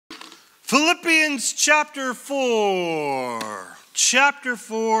Philippians chapter 4. Chapter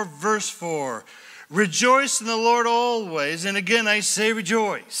 4, verse 4. Rejoice in the Lord always, and again I say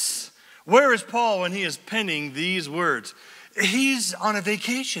rejoice. Where is Paul when he is penning these words? He's on a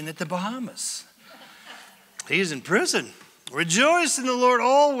vacation at the Bahamas. He's in prison. Rejoice in the Lord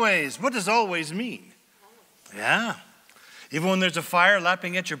always. What does always mean? Yeah. Even when there's a fire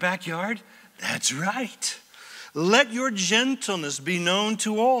lapping at your backyard? That's right. Let your gentleness be known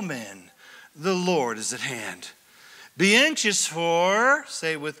to all men. The Lord is at hand. Be anxious for,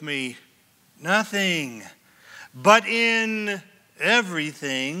 say it with me, nothing, but in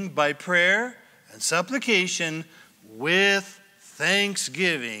everything by prayer and supplication with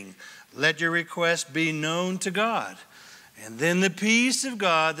thanksgiving. Let your requests be known to God. And then the peace of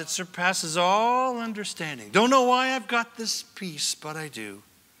God that surpasses all understanding. Don't know why I've got this peace, but I do.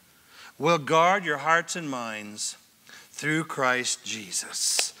 Will guard your hearts and minds through Christ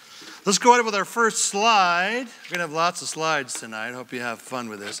Jesus. Let's go ahead with our first slide. We're going to have lots of slides tonight. Hope you have fun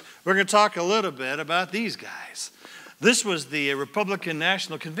with this. We're going to talk a little bit about these guys. This was the Republican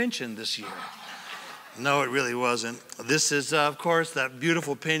National Convention this year. No, it really wasn't. This is, of course, that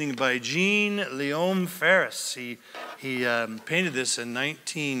beautiful painting by Jean-Léon Ferris. He painted this in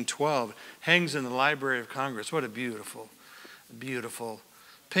 1912. Hangs in the Library of Congress. What a beautiful, beautiful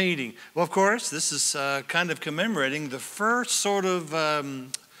painting. Well, of course, this is kind of commemorating the first sort of...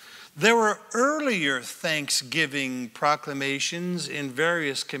 there were earlier Thanksgiving proclamations in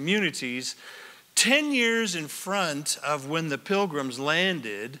various communities 10 years in front of when the Pilgrims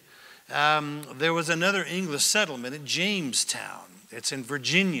landed. There was another English settlement at Jamestown. It's in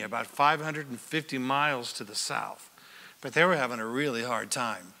Virginia, about 550 miles to the south. But they were having a really hard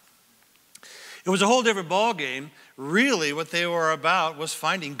time. It was a whole different ballgame. Really, what they were about was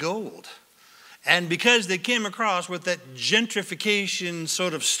finding gold. And because they came across with that gentrification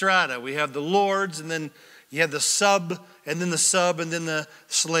sort of strata, we have the lords, and then you have the sub, and then the sub, and then the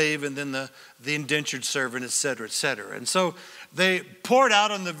slave, and then the indentured servant, et cetera, et cetera. And so they poured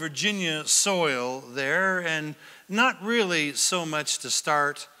out on the Virginia soil there, and not really so much to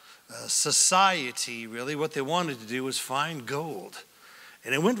start society, really. What they wanted to do was find gold.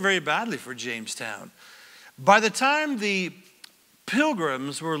 And it went very badly for Jamestown. By the time the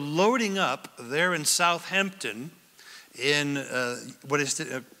Pilgrims were loading up there in Southampton, in what is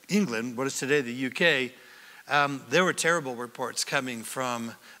England, what is today the UK, there were terrible reports coming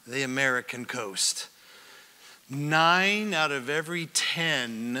from the American coast. 9 out of every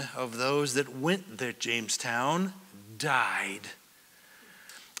 10 of those that went to Jamestown died.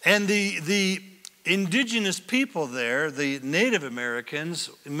 And the indigenous people there, the Native Americans,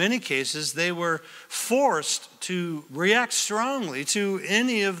 in many cases, they were forced to react strongly to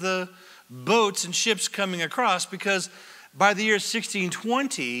any of the boats and ships coming across, because by the year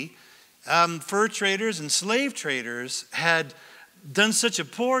 1620, fur traders and slave traders had done such a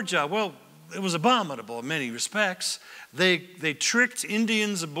poor job. Well, it was abominable in many respects. They tricked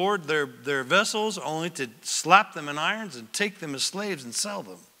Indians aboard their vessels only to slap them in irons and take them as slaves and sell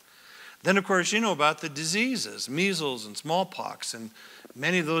them. Then, of course, you know about the diseases, measles and smallpox, and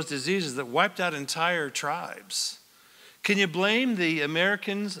many of those diseases that wiped out entire tribes. Can you blame the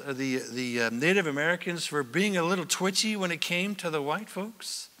Americans, the Native Americans, for being a little twitchy when it came to the white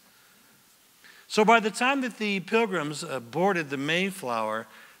folks? So by the time that the Pilgrims boarded the Mayflower,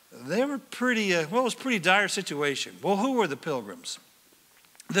 they were it was a pretty dire situation. Well, who were the Pilgrims?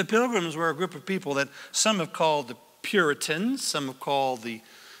 The Pilgrims were a group of people that some have called the Puritans, some have called the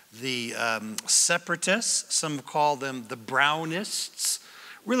separatists, some call them the Brownists.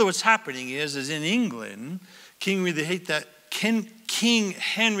 Really what's happening is in England, King Henry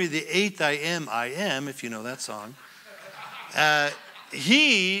VIII, I am, if you know that song,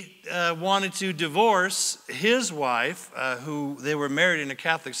 he wanted to divorce his wife, who they were married in a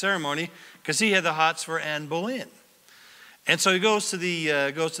Catholic ceremony, because he had the hots for Anne Boleyn. And so he goes to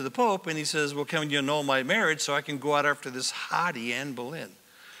the Pope and he says, well, can you annul my marriage so I can go out after this hottie Anne Boleyn?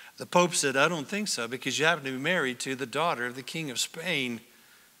 The Pope said, I don't think so, because you happen to be married to the daughter of the King of Spain.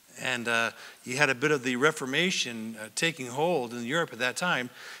 And you had a bit of the Reformation taking hold in Europe at that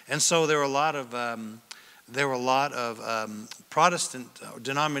time. And so there were a lot of Protestant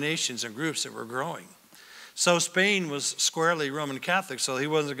denominations and groups that were growing. So Spain was squarely Roman Catholic, so he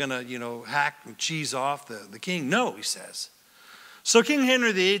wasn't going to, hack and cheese off the king. No, he says. So King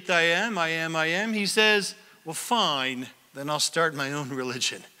Henry VIII, I am, he says, well, fine, then I'll start my own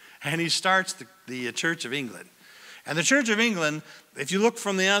religion. And he starts the Church of England. And the Church of England, if you look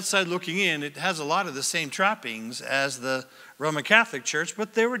from the outside looking in, it has a lot of the same trappings as the Roman Catholic Church,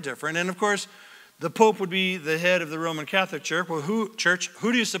 but they were different. And of course, The Pope would be the head of the Roman Catholic Church. Well, who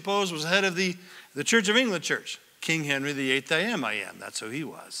do you suppose was head of the Church of England Church? King Henry VIII, I am. That's who he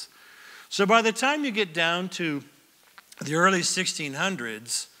was. So by the time you get down to the early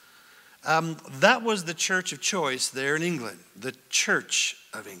 1600s, that was the church of choice there in England, the Church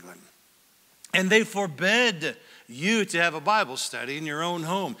of England. And they forbade you to have a Bible study in your own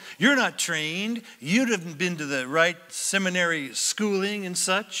home. You're not trained. You haven't been to the right seminary schooling and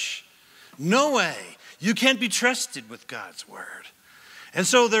such. No way. You can't be trusted with God's word. And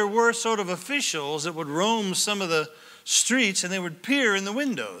so there were sort of officials that would roam some of the streets and they would peer in the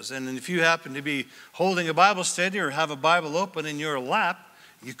windows. And if you happen to be holding a Bible study or have a Bible open in your lap,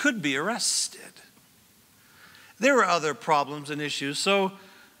 you could be arrested. There were other problems and issues. So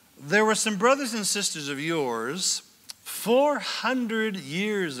there were some brothers and sisters of yours 400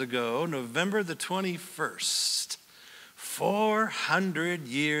 years ago, November the 21st, 400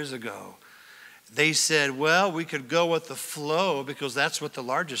 years ago. They said, well, we could go with the flow because that's what the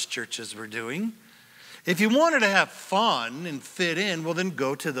largest churches were doing. If you wanted to have fun and fit in, well, then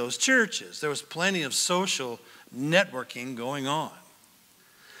go to those churches. There was plenty of social networking going on.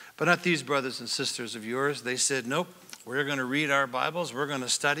 But not these brothers and sisters of yours. They said, nope, we're going to read our Bibles. We're going to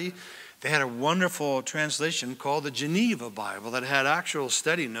study. They had a wonderful translation called the Geneva Bible that had actual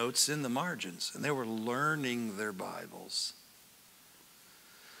study notes in the margins. And they were learning their Bibles.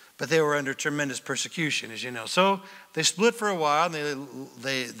 But they were under tremendous persecution, as you know. So they split for a while. And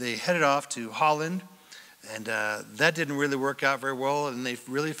they headed off to Holland. And that didn't really work out very well. And they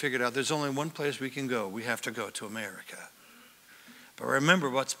really figured out there's only one place we can go. We have to go to America. But remember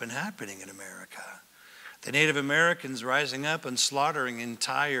what's been happening in America. The Native Americans rising up and slaughtering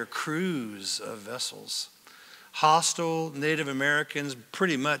entire crews of vessels. Hostile Native Americans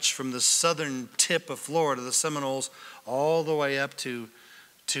pretty much from the southern tip of Florida, the Seminoles, all the way up to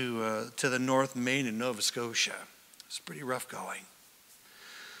the North, Maine and Nova Scotia. It's pretty rough going.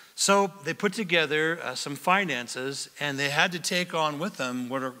 So they put together some finances, and they had to take on with them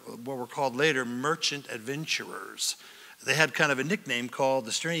what were called later merchant adventurers. They had kind of a nickname called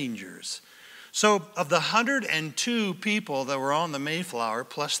the Strangers. So of the 102 people that were on the Mayflower,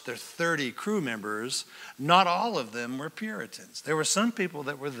 plus their 30 crew members, not all of them were Puritans. There were some people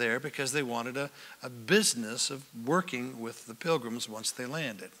that were there because they wanted a business of working with the Pilgrims once they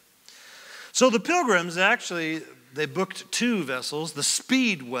landed. So the Pilgrims actually, they booked two vessels, the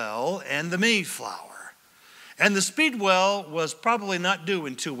Speedwell and the Mayflower. And the Speedwell was probably not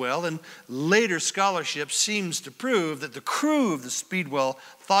doing too well, and later scholarship seems to prove that the crew of the Speedwell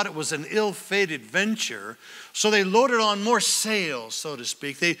thought it was an ill-fated venture, so they loaded on more sail, so to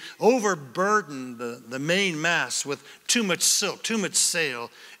speak. They overburdened the main mast with too much silk, too much sail,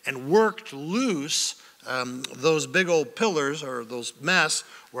 and worked loose. Those big old pillars, or those masts,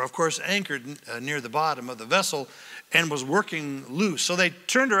 were of course anchored near the bottom of the vessel and was working loose. So they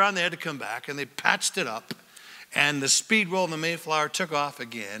turned around, they had to come back, and they patched it up. And the Speedwell and the Mayflower took off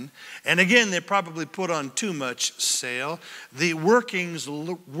again. And again, they probably put on too much sail. The workings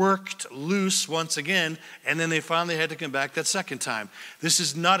worked loose once again, and then they finally had to come back that second time. This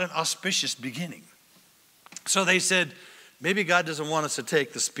is not an auspicious beginning. So they said, maybe God doesn't want us to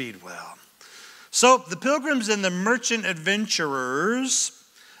take the Speedwell. So the Pilgrims and the merchant adventurers,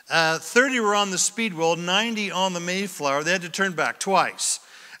 30 were on the Speedwell, 90 on the Mayflower. They had to turn back twice.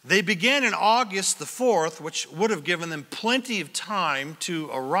 They began in August the 4th, which would have given them plenty of time to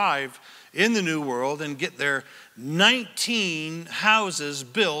arrive in the New World and get their 19 houses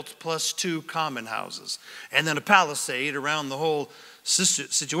built plus 2 common houses. And then a palisade around the whole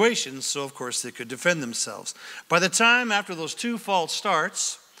situation, so of course they could defend themselves. By the time after those 2 false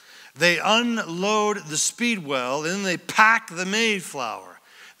starts, they unload the Speedwell and then they pack the Mayflower.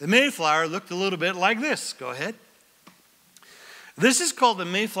 The Mayflower looked a little bit like this. Go ahead. This is called the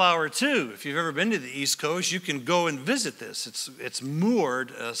Mayflower II. If you've ever been to the East Coast, you can go and visit this. It's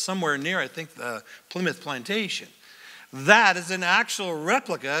moored somewhere near, I think, the Plymouth Plantation. That is an actual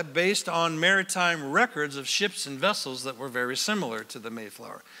replica based on maritime records of ships and vessels that were very similar to the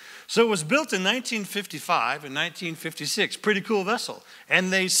Mayflower. So it was built in 1955 and 1956. Pretty cool vessel.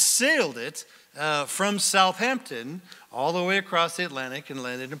 And they sailed it from Southampton all the way across the Atlantic and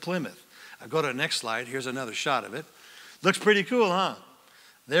landed in Plymouth. I'll go to the next slide. Here's another shot of it. Looks pretty cool, huh?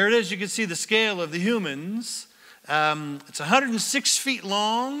 There it is. You can see the scale of the humans. It's 106 feet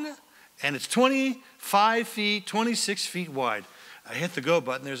long, and it's 25 feet, 26 feet wide. I hit the go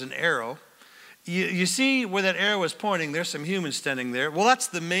button. There's an arrow. You see where that arrow is pointing? There's some humans standing there. Well, that's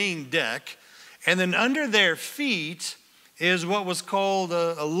the main deck. And then under their feet is what was called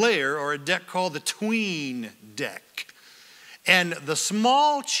a layer or a deck called the tween deck. And the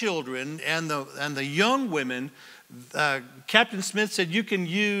small children and the young women, Captain Smith said, you can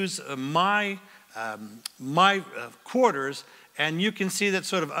use my quarters, and you can see that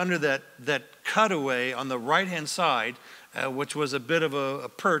sort of under that cutaway on the right-hand side, which was a bit of a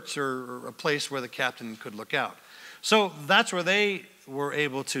perch or a place where the captain could look out. So that's where they were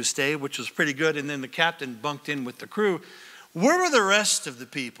able to stay, which was pretty good. And then the captain bunked in with the crew. Where were the rest of the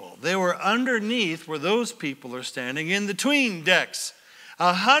people? They were underneath where those people are standing in the 'tween decks.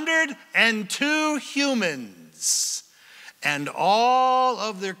 102 humans and all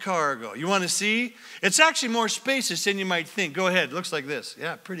of their cargo. You want to see? It's actually more spacious than you might think. Go ahead. It looks like this.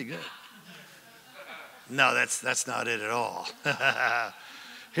 Yeah, pretty good. No, that's not it at all.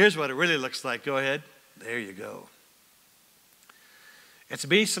 Here's what it really looks like. Go ahead. There you go. It's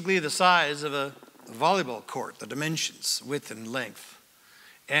basically the size of a volleyball court, the dimensions, width and length.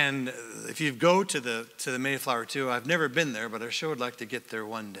 And if you go to the Mayflower too, I've never been there, but I sure would like to get there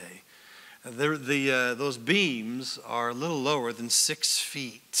one day. Those beams are a little lower than 6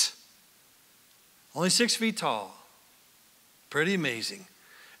 feet. Only 6 feet tall. Pretty amazing.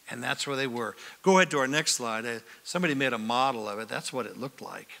 And that's where they were. Go ahead to our next slide. Somebody made a model of it. That's what it looked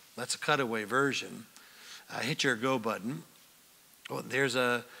like. That's a cutaway version. Hit your go button. Oh, there's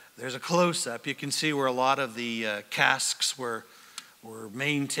a close-up. You can see where a lot of the casks were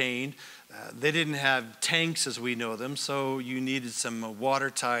maintained. They didn't have tanks as we know them, so you needed some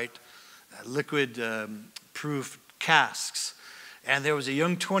watertight, liquid-proof casks. And there was a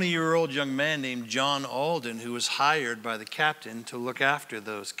 20-year-old young man named John Alden who was hired by the captain to look after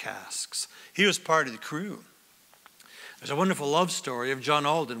those casks. He was part of the crew. There's a wonderful love story of John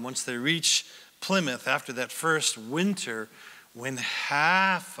Alden once they reached Plymouth after that first winter when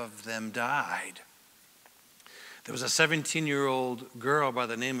half of them died. There was a 17-year-old girl by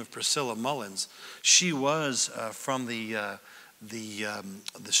the name of Priscilla Mullins. She was from the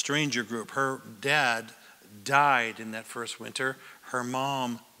stranger group. Her dad died in that first winter. Her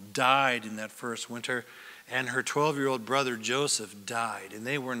mom died in that first winter. And her 12-year-old brother Joseph died. And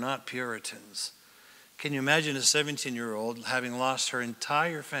they were not Puritans. Can you imagine a 17-year-old having lost her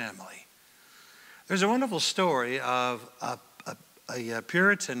entire family? There's a wonderful story of a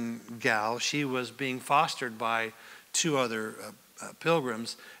Puritan gal. She was being fostered by 2 other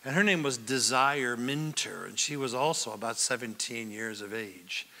pilgrims, and her name was Desire Minter, and she was also about 17 years of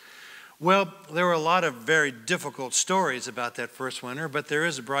age. Well, there were a lot of very difficult stories about that first winter, but there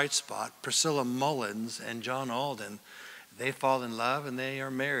is a bright spot. Priscilla Mullins and John Alden, they fall in love and they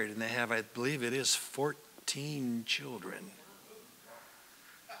are married, and they have, I believe it is 14 children.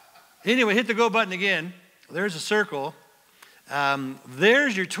 Anyway, hit the go button again. There's a circle.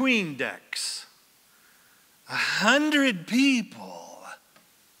 There's your 'tween decks. 100 people,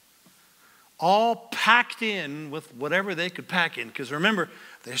 all packed in with whatever they could pack in. Because remember,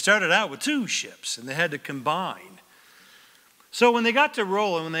 they started out with 2 ships and they had to combine. So when they got to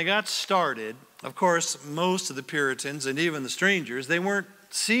rolling, when they got started, of course, most of the Puritans and even the strangers, they weren't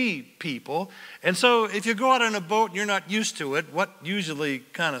sea people. And so if you go out on a boat and you're not used to it, what usually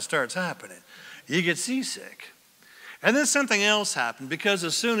kind of starts happening? You get seasick. And then something else happened, because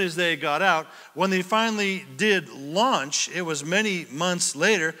as soon as they got out, when they finally did launch, it was many months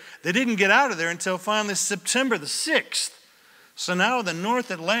later, they didn't get out of there until finally September the 6th. So now in the North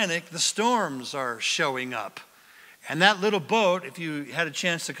Atlantic, the storms are showing up. And that little boat, if you had a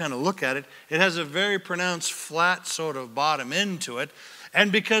chance to kind of look at it, it has a very pronounced flat sort of bottom end to it.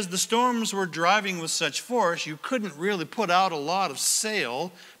 And because the storms were driving with such force, you couldn't really put out a lot of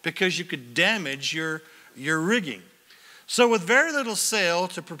sail because you could damage your rigging. So with very little sail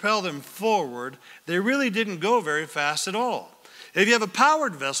to propel them forward, they really didn't go very fast at all. If you have a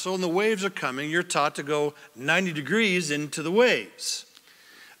powered vessel and the waves are coming, you're taught to go 90 degrees into the waves.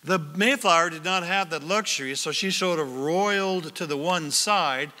 The Mayflower did not have that luxury, so she sort of roiled to the one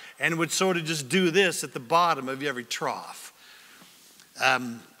side and would sort of just do this at the bottom of every trough.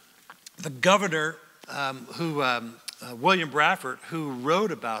 The governor, William Bradford, who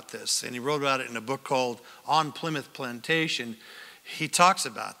wrote about this, and he wrote about it in a book called On Plymouth Plantation, he talks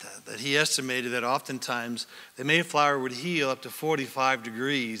about that he estimated that oftentimes the Mayflower would heel up to 45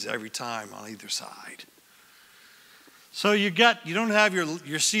 degrees every time on either side. So you don't have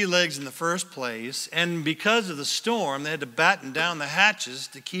your sea legs in the first place, and because of the storm, they had to batten down the hatches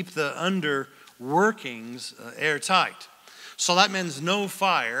to keep the under workings airtight. So that means no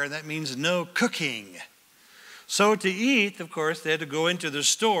fire, and that means no cooking. So to eat, of course, they had to go into their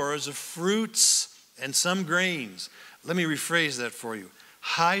stores of fruits and some grains. Let me rephrase that for you.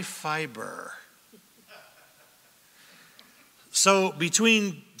 High fiber. So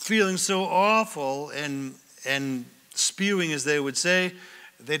between feeling so awful and spewing, as they would say,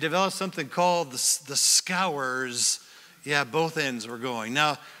 they developed something called the scours. Yeah, both ends were going.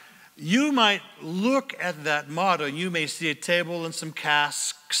 Now, you might look at that motto. You may see a table and some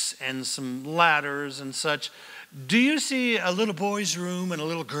casks and some ladders and such. Do you see a little boy's room and a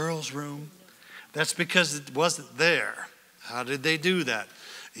little girl's room? That's because it wasn't there. How did they do that?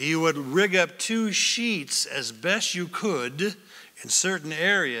 You would rig up 2 sheets as best you could in certain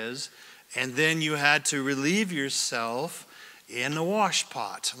areas, and then you had to relieve yourself in a wash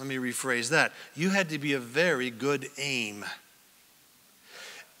pot. Let me rephrase that. You had to be a very good aim.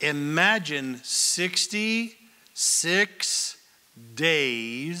 Imagine 66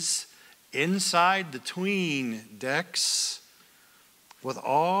 days inside the 'tween decks with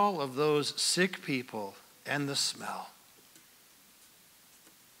all of those sick people and the smell.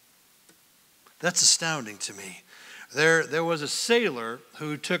 That's astounding to me. There was a sailor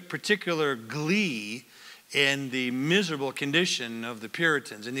who took particular glee in the miserable condition of the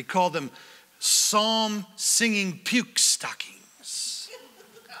Puritans, and he called them psalm-singing puke stockings.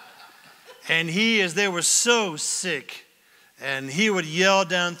 And as they were so sick, and he would yell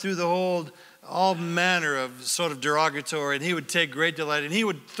down through the hold all manner of sort of derogatory, and he would take great delight, and he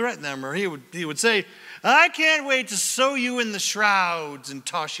would threaten them, or he would say, I can't wait to sew you in the shrouds and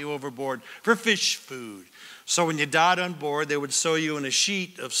toss you overboard for fish food. So when you died on board, they would sew you in a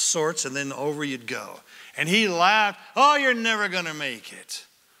sheet of sorts, and then over you'd go. And he laughed, oh, you're never going to make it.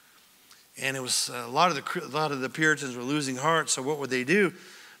 And it was a lot of the Puritans were losing heart, so what would they do?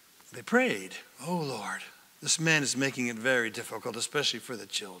 They prayed, oh, Lord, this man is making it very difficult, especially for the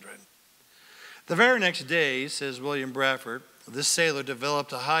children. The very next day, says William Bradford, this sailor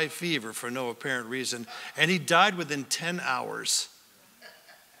developed a high fever for no apparent reason, and he died within 10 hours.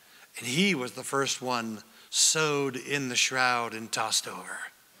 And he was the first one sewed in the shroud and tossed over.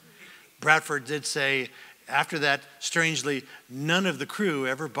 Bradford did say, after that, strangely, none of the crew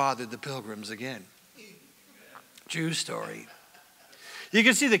ever bothered the Pilgrims again. True story. You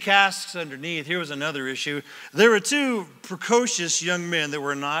can see the casks underneath. Here was another issue. There were 2 precocious young men that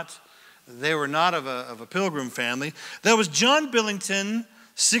were not of a Pilgrim family. That was John Billington,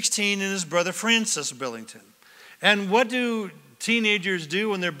 16, and his brother Francis Billington. And what do teenagers do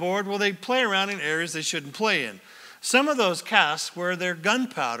when they're bored? Well, they play around in areas they shouldn't play in. Some of those casks were their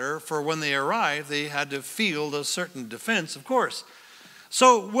gunpowder, for when they arrived, they had to field a certain defense, of course.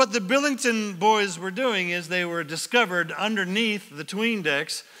 So what the Billington boys were doing is they were discovered underneath the 'tween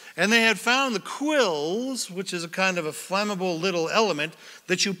decks, and they had found the quills, which is a kind of a flammable little element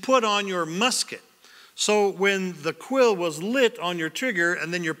that you put on your musket. So when the quill was lit on your trigger,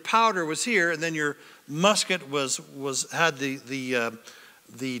 and then your powder was here, and then your musket had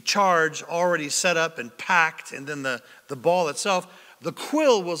the charge already set up and packed, and then the ball itself, the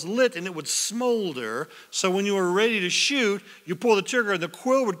quill was lit and it would smolder. So when you were ready to shoot, you pull the trigger and the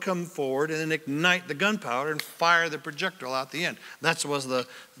quill would come forward and then ignite the gunpowder and fire the projectile out the end. That was the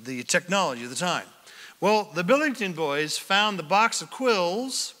technology of the time. Well, the Billington boys found the box of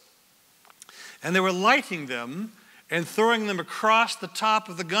quills, and they were lighting them and throwing them across the top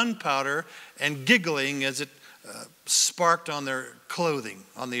of the gunpowder and giggling as it sparked on their clothing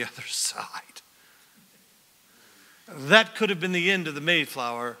on the other side. That could have been the end of the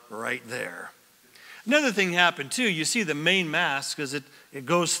Mayflower right there. Another thing happened too. You see the main mast, because it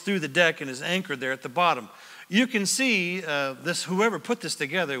goes through the deck and is anchored there at the bottom. You can see whoever put this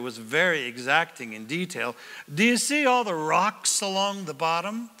together was very exacting in detail. Do you see all the rocks along the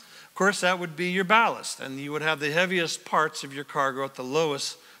bottom? Of course, that would be your ballast, and you would have the heaviest parts of your cargo at the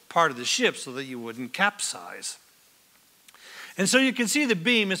lowest part of the ship so that you wouldn't capsize. And so you can see the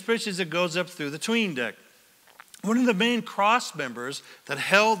beam, especially as it goes up through the 'tween deck. One of the main cross members that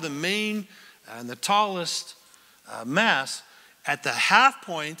held the main and the tallest mast at the half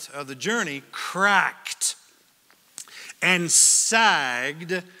point of the journey cracked and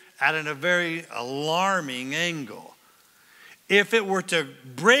sagged at a very alarming angle. If it were to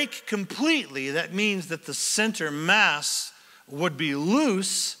break completely, that means that the center mass would be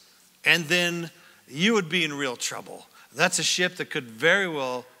loose, and then you would be in real trouble. That's a ship that could very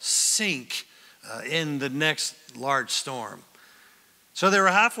well sink in the next large storm. So they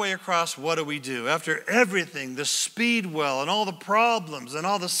were halfway across. What do we do? After everything, the speed well and all the problems and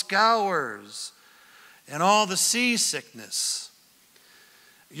all the scours and all the seasickness,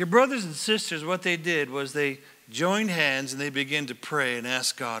 your brothers and sisters, what they did was they joined hands and they began to pray and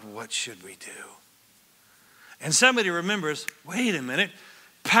ask God, what should we do? And somebody remembers, wait a minute,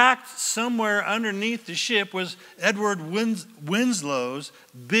 packed somewhere underneath the ship was Edward Winslow's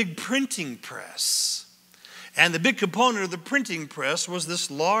big printing press. And the big component of the printing press was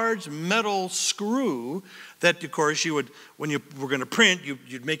this large metal screw that, of course, you would, when you were going to print,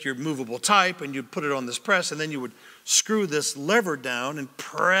 you'd make your movable type and you'd put it on this press, and then you would screw this lever down and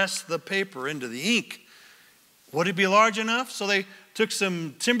press the paper into the ink. Would it be large enough? So they took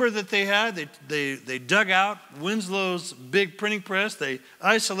some timber that they had, they dug out Winslow's big printing press, they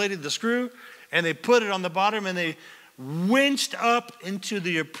isolated the screw, and they put it on the bottom, and they winched up into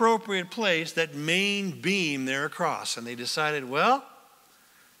the appropriate place that main beam there across. And they decided, well,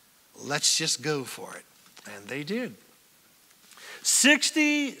 let's just go for it. And they did.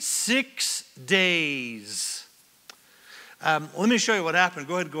 66 days. Let me show you what happened.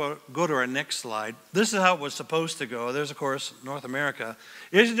 Go ahead and go to our next slide. This is how it was supposed to go. There's, of course, North America.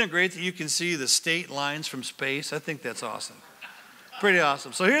 Isn't it great that you can see the state lines from space? I think that's awesome. Pretty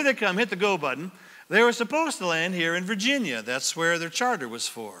awesome. So here they come. Hit the go button. They were supposed to land here in Virginia. That's where their charter was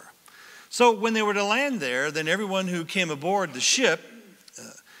for. So when they were to land there, then everyone who came aboard the ship,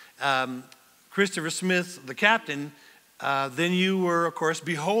 Christopher Smith, the captain, then you were, of course,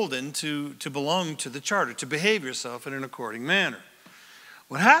 beholden to belong to the charter, to behave yourself in an according manner.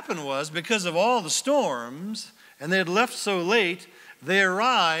 What happened was, because of all the storms, and they had left so late, they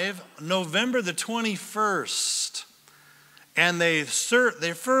arrive November the 21st. And they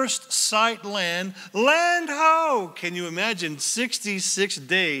first sight land ho! Can you imagine 66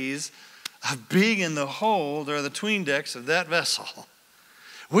 days of being in the hold or the 'tween decks of that vessel?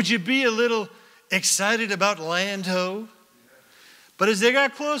 Would you be a little excited about land ho? But as they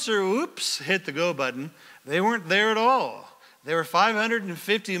got closer, whoops, hit the go button. They weren't there at all. They were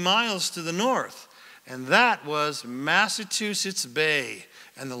 550 miles to the north. And that was Massachusetts Bay.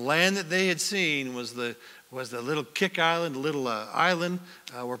 And the land that they had seen was the little Kick Island, the little island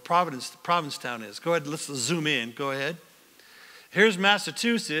where Provincetown is. Go ahead, let's zoom in. Go ahead. Here's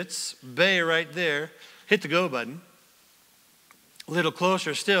Massachusetts Bay right there. Hit the go button. A little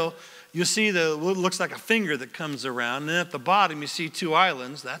closer still, you see what looks like a finger that comes around. And then at the bottom, you see two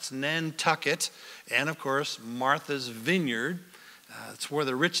islands. That's Nantucket and, of course, Martha's Vineyard. It's where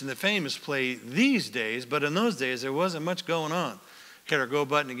the rich and the famous play these days. But in those days, there wasn't much going on. Hit our go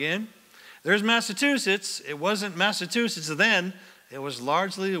button again. There's Massachusetts. It wasn't Massachusetts then. It was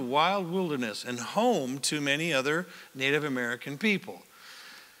largely a wild wilderness and home to many other Native American people.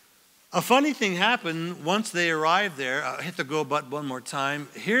 A funny thing happened once they arrived there. Hit the go button one more time.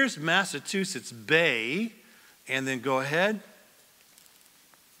 Here's Massachusetts Bay. And then go ahead.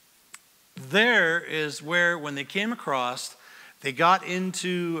 There is where, when they came across, they got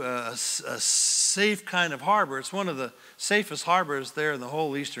into a safe kind of harbor. It's one of the safest harbors there in the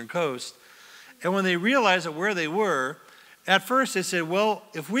whole eastern coast. And when they realized that where they were, at first they said, well,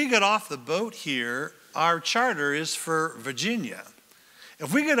 if we get off the boat here, our charter is for Virginia.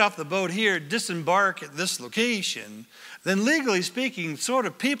 If we get off the boat here, disembark at this location, then legally speaking, sort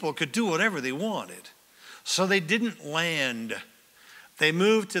of people could do whatever they wanted. So they didn't land. They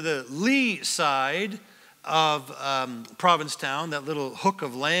moved to the lee side of Provincetown, that little hook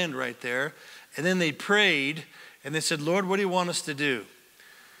of land right there. And then they prayed and they said, Lord, what do you want us to do?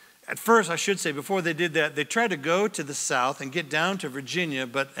 At first, I should say, before they did that, they tried to go to the south and get down to Virginia,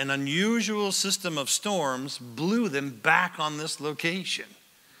 but an unusual system of storms blew them back on this location.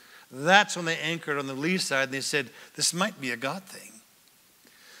 That's when they anchored on the lee side, and they said, this might be a God thing.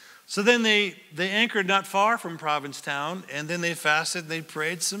 So then they anchored not far from Provincetown, and then they fasted and they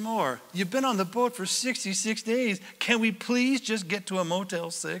prayed some more. You've been on the boat for 66 days. Can we please just get to a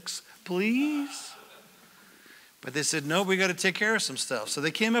Motel 6? Please? But they said, no, we got to take care of some stuff. So they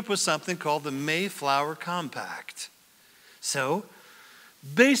came up with something called the Mayflower Compact. So,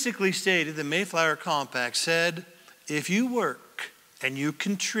 basically stated, the Mayflower Compact said, if you work and you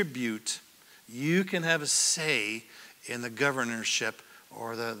contribute, you can have a say in the governorship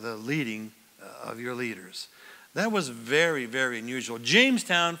or the leading of your leaders. That was very, very unusual.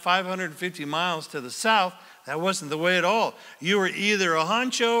 Jamestown, 550 miles to the south, that wasn't the way at all. You were either a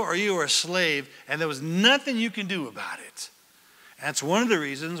honcho or you were a slave, and there was nothing you can do about it. That's one of the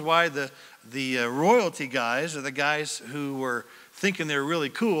reasons why the royalty guys, or the guys who were thinking they were really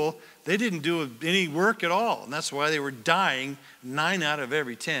cool, they didn't do any work at all. And that's why they were dying 9 out of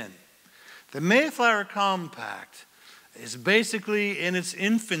every 10. The Mayflower Compact is basically in its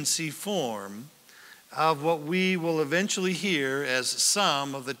infancy form of what we will eventually hear as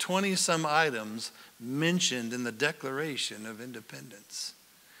some of the 20-some items mentioned in the Declaration of Independence.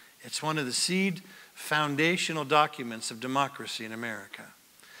 It's one of the seed foundational documents of democracy in America.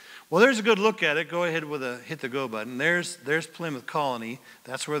 Well, there's a good look at it. Go ahead with hit the go button. There's Plymouth Colony.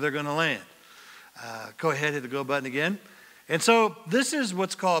 That's where they're going to land. Go ahead, hit the go button again. And so this is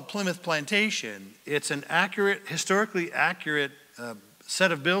what's called Plymouth Plantation. It's an accurate, historically accurate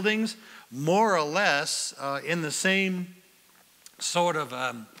set of buildings, more or less in the same sort of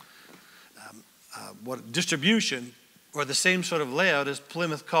distribution or the same sort of layout as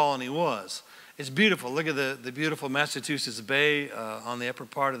Plymouth Colony was. It's beautiful. Look at the beautiful Massachusetts Bay on the upper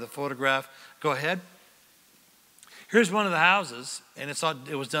part of the photograph. Go ahead. Here's one of the houses, and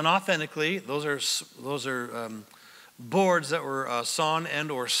it was done authentically. Those are boards that were sawn and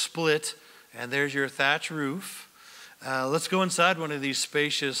or split, and there's your thatch roof. Let's go inside one of these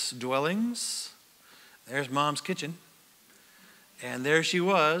spacious dwellings. There's Mom's kitchen, and there she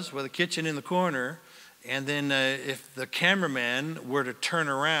was with a kitchen in the corner. And then if the cameraman were to turn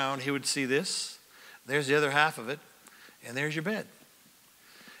around, he would see this. There's the other half of it, and there's your bed.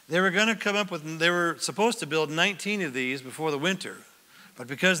 They were supposed to build 19 of these before the winter. But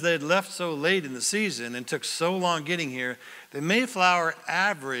because they had left so late in the season and took so long getting here, the Mayflower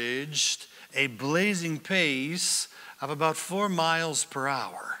averaged a blazing pace of about 4 miles per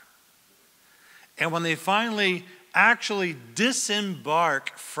hour. And when they finally actually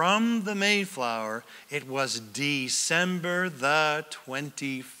disembark from the Mayflower, it was December the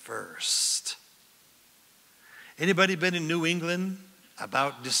 21st. Anybody been in New England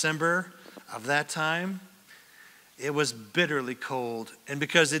about December of that time? It was bitterly cold. And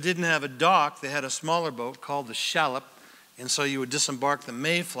because they didn't have a dock, they had a smaller boat called the shallop. And so you would disembark the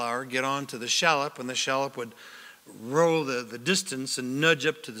Mayflower, get onto the shallop, and the shallop would row the distance and nudge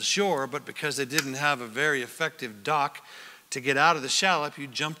up to the shore. But because they didn't have a very effective dock to get out of the shallop, you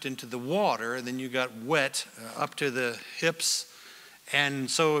jumped into the water, and then you got wet up to the hips.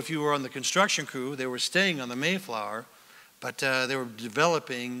 And so if you were on the construction crew, they were staying on the Mayflower, but they were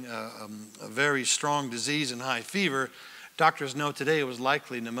developing a very strong disease and high fever. Doctors know today it was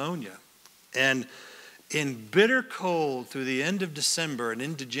likely pneumonia. And in bitter cold through the end of December and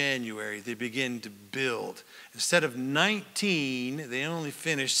into January, they begin to build. Instead of 19, they only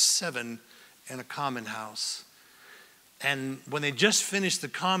finished 7 in a common house. And when they just finished the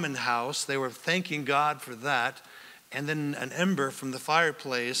common house, they were thanking God for that. And then an ember from the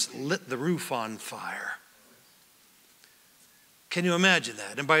fireplace lit the roof on fire. Can you imagine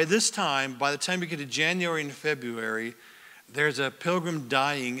that? And by the time you get to January and February, there's a pilgrim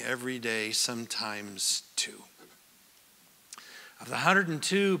dying every day, sometimes 2. Of the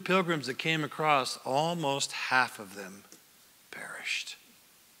 102 pilgrims that came across, almost half of them perished.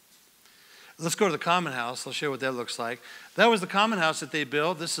 Let's go to the common house. I'll show you what that looks like. That was the common house that they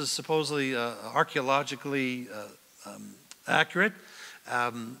built. This is supposedly archaeologically accurate.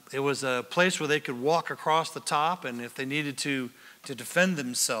 It was a place where they could walk across the top, and if they needed to defend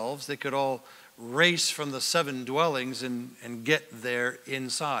themselves, they could all race from the 7 dwellings and get there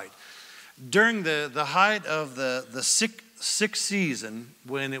inside. During the height of the sick season,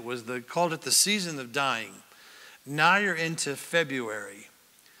 when it was called it the season of dying, now you're into February.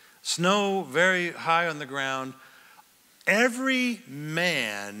 Snow very high on the ground. Every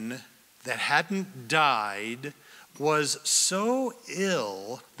man that hadn't died was so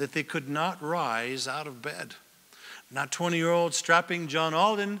ill that they could not rise out of bed. Not 20-year-old strapping John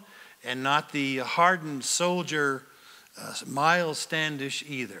Alden, and not the hardened soldier Miles Standish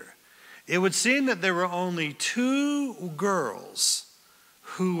either. It would seem that there were only 2 girls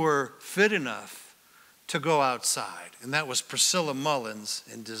who were fit enough to go outside, and that was Priscilla Mullins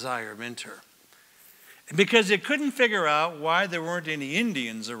and Desire Minter. And because they couldn't figure out why there weren't any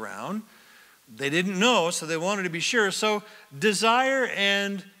Indians around, they didn't know, so they wanted to be sure. So Desire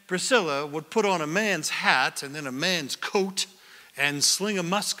and Priscilla would put on a man's hat and then a man's coat and sling a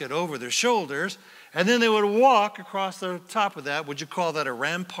musket over their shoulders, and then they would walk across the top of that. Would you call that a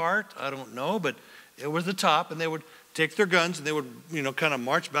rampart? I don't know, but it was the top, and they would take their guns and they would, kind of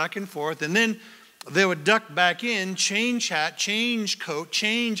march back and forth, and then they would duck back in, change hat, change coat,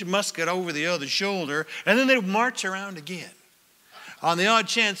 change musket over the other shoulder, and then they would march around again. On the odd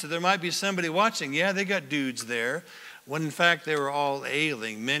chance that there might be somebody watching, yeah, they got dudes there, when in fact they were all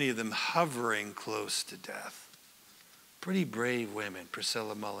ailing, many of them hovering close to death. Pretty brave women,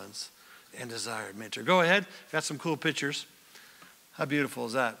 Priscilla Mullins and Desire Minter. Go ahead, got some cool pictures. How beautiful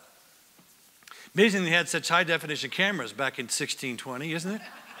is that? Amazing they had such high definition cameras back in 1620, isn't it?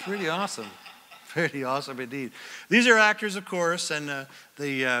 Pretty awesome. Pretty awesome indeed. These are actors, of course, and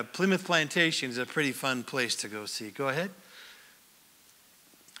the Plymouth Plantation is a pretty fun place to go see. Go ahead.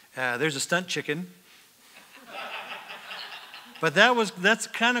 There's a stunt chicken. But that's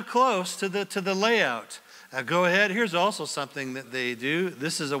kind of close to the layout. Go ahead. Here's also something that they do.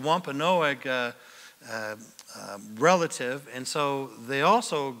 This is a Wampanoag relative, and so they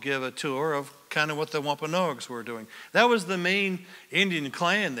also give a tour of kind of what the Wampanoags were doing. That was the main Indian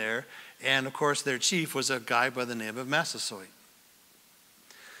clan there. And, of course, their chief was a guy by the name of Massasoit.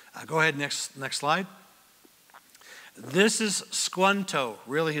 Go ahead, next slide. This is Squanto.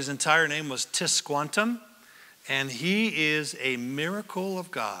 Really, his entire name was Tisquantum, and he is a miracle of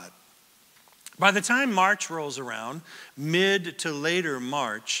God. By the time March rolls around, mid to later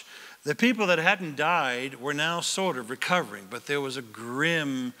March, the people that hadn't died were now sort of recovering, but there was a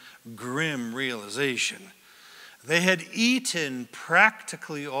grim, grim realization. They had eaten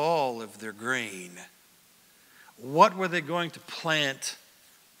practically all of their grain. What were they going to plant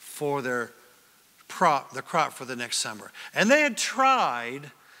for the crop for the next summer? And they had tried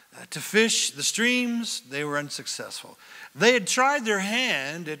to fish the streams. They were unsuccessful. They had tried their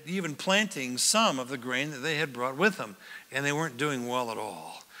hand at even planting some of the grain that they had brought with them, and they weren't doing well at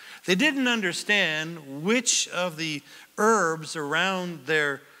all. They didn't understand which of the herbs around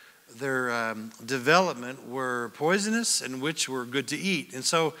their development were poisonous and which were good to eat. And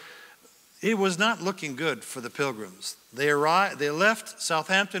so it was not looking good for the Pilgrims. They left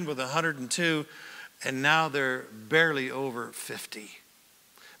Southampton with 102, and now they're barely over 50.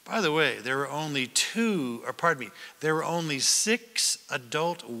 By the way, there were only 6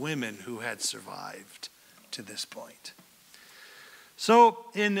 adult women who had survived to this point. So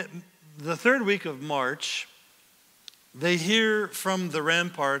in the 3rd week of March, they hear from the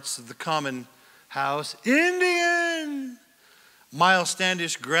ramparts of the common house, "Indian!" Miles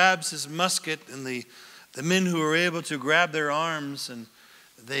Standish grabs his musket, and the men who were able to grab their arms, and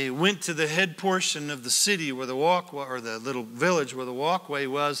they went to the head portion of the city where the walkway, or the little village where the walkway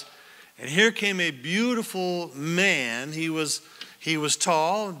was, and here came a beautiful man. He was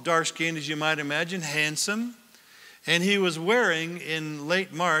tall, dark-skinned as you might imagine, handsome, and he was wearing in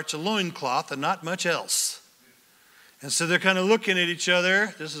late March a loincloth and not much else. And so they're kind of looking at each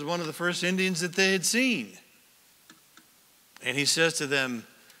other. This is one of the first Indians that they had seen. And he says to them,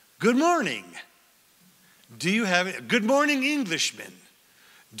 "Good morning. Good morning, Englishmen.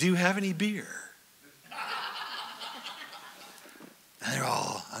 Do you have any beer?" And they're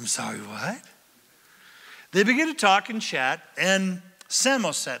all, "I'm sorry, what?" They begin to talk and chat, and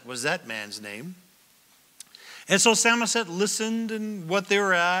Samoset was that man's name. And so Samoset listened and what they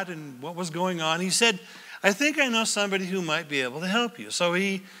were at and what was going on. He said, "I think I know somebody who might be able to help you." So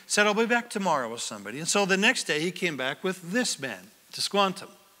he said, "I'll be back tomorrow with somebody." And so the next day he came back with this man, Tisquantum.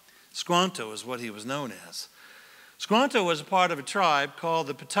 Squanto is what he was known as. Squanto was a part of a tribe called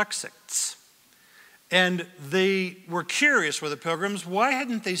the Patuxets. And they were curious with the Pilgrims. Why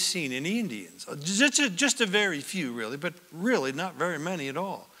hadn't they seen any Indians? Just a very few, really, but really not very many at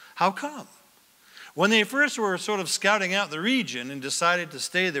all. How come? When they first were sort of scouting out the region and decided to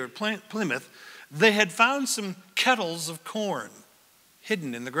stay there at Plymouth, they had found some kettles of corn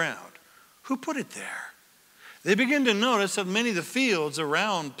hidden in the ground. Who put it there? They began to notice that many of the fields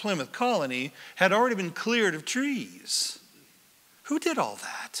around Plymouth Colony had already been cleared of trees. Who did all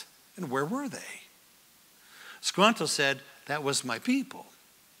that? And where were they? Squanto said, "That was my people."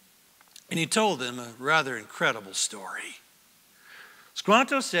 And he told them a rather incredible story.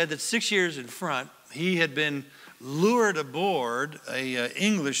 Squanto said that 6 years in front, he had been lured aboard an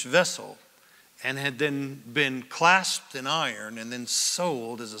English vessel and had then been clasped in iron and then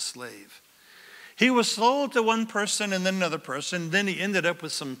sold as a slave. He was sold to one person and then another person. Then he ended up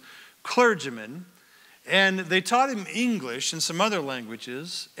with some clergymen, and they taught him English and some other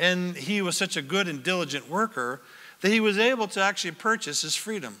languages, and he was such a good and diligent worker that he was able to actually purchase his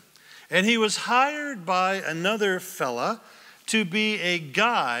freedom. And he was hired by another fella to be a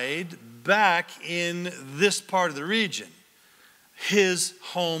guide back in this part of the region, his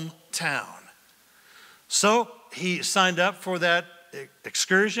hometown. So he signed up for that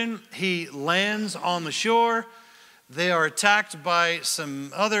excursion. He lands on the shore. They are attacked by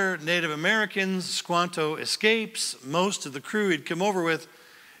some other Native Americans. Squanto escapes. Most of the crew he'd come over with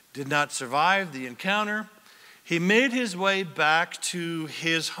did not survive the encounter. He made his way back to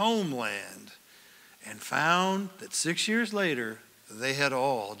his homeland and found that 6 years later, they had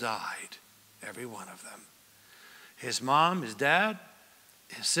all died, every one of them. His mom, his dad,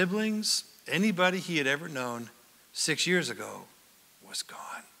 his siblings, anybody he had ever known 6 years ago was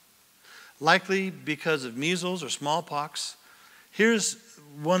gone. Likely because of measles or smallpox. Here's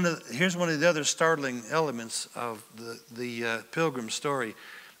one of the other startling elements of the Pilgrim story.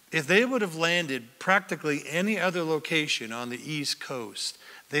 If they would have landed practically any other location on the East Coast,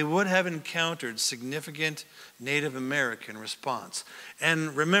 they would have encountered significant Native American response.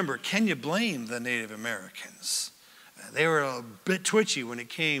 And remember, can you blame the Native Americans? They were a bit twitchy when it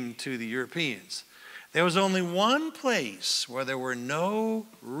came to the Europeans. There was only one place where there were no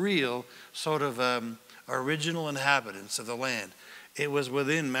real sort of original inhabitants of the land. It was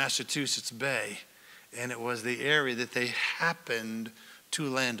within Massachusetts Bay, and it was the area that they happened to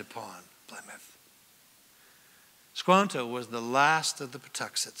land upon, Plymouth. Squanto was the last of the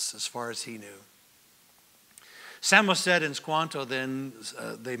Patuxets, as far as he knew. Samoset and Squanto then,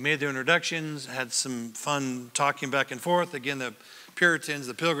 they made their introductions, had some fun talking back and forth. Again, the Puritans,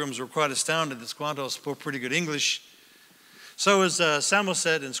 the Pilgrims, were quite astounded that Squanto spoke pretty good English. So as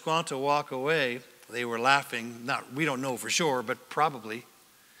Samoset and Squanto walk away, they were laughing. We don't know for sure, but probably.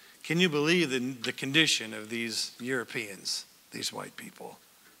 Can you believe the condition of these Europeans, these white people?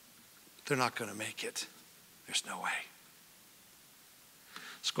 They're not going to make it. There's no way.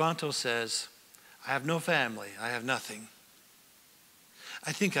 Squanto says, I have no family. I have nothing.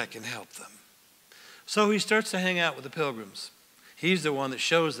 I think I can help them. So he starts to hang out with the Pilgrims. He's the one that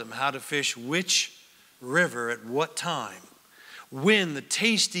shows them how to fish which river at what time, when the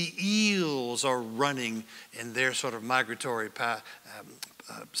tasty eels are running in their sort of migratory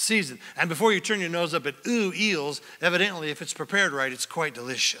season. And before you turn your nose up at eels, evidently if it's prepared right, it's quite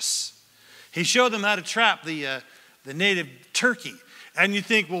delicious. He showed them how to trap the native turkey. And you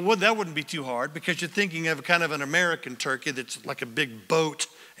think, well, that wouldn't be too hard, because you're thinking of kind of an American turkey that's like a big boat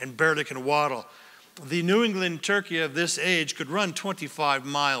and barely can waddle. The New England turkey of this age could run 25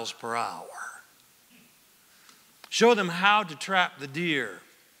 miles per hour. Show them how to trap the deer.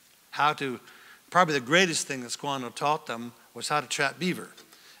 Probably the greatest thing that Squanto taught them was how to trap beaver.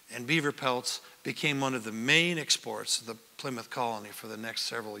 And beaver pelts became one of the main exports of the Plymouth colony for the next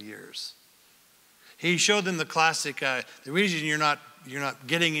several years. He showed them the classic, the reason you're not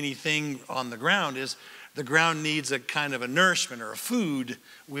getting anything on the ground is the ground needs a kind of a nourishment or a food.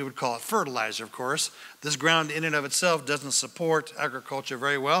 We would call it fertilizer, of course. This ground in and of itself doesn't support agriculture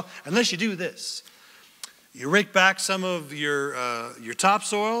very well unless you do this. You rake back some of your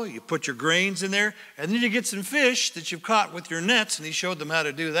topsoil, you put your grains in there, and then you get some fish that you've caught with your nets, and he showed them how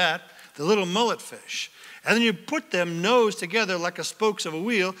to do that, the little mullet fish. And then you put them nose together like the spokes of a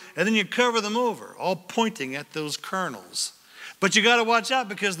wheel, and then you cover them over, all pointing at those kernels. But you got to watch out,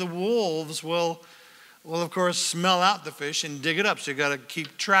 because the wolves will of course smell out the fish and dig it up. So you got to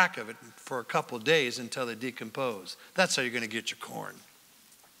keep track of it for a couple of days until they decompose. That's how you're going to get your corn.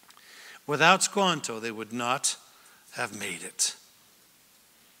 Without Squanto, they would not have made it.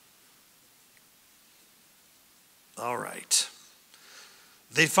 All right.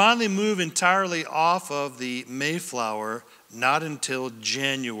 They finally move entirely off of the Mayflower, not until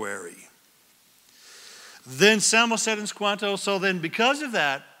January. Then Samoset and Squanto, so then because of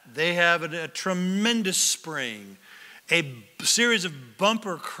that, they have a tremendous spring, a series of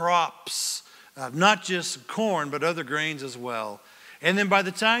bumper crops, not just corn, but other grains as well. And then by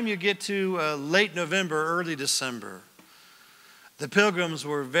the time you get to late November, early December, the Pilgrims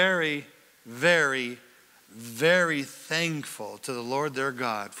were very, very, very thankful to the Lord their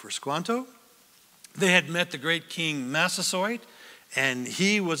God for Squanto. They had met the great King Massasoit, and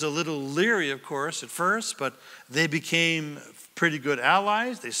he was a little leery, of course, at first, but they became pretty good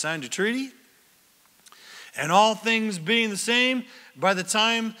allies. They signed a treaty. And all things being the same, by the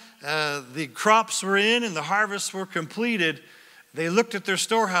time the crops were in and the harvests were completed, they looked at their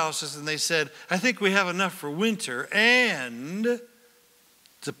storehouses and they said, I think we have enough for winter and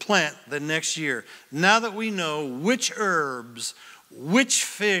to plant the next year. Now that we know which herbs, which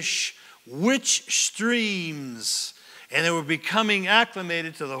fish, which streams, and they were becoming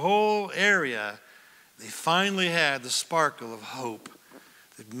acclimated to the whole area, they finally had the sparkle of hope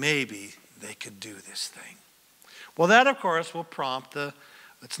that maybe they could do this thing. Well, that, of course, will prompt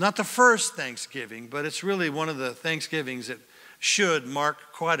it's not the first Thanksgiving, but it's really one of the Thanksgivings that should mark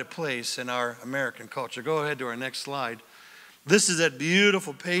quite a place in our American culture. Go ahead to our next slide. This is that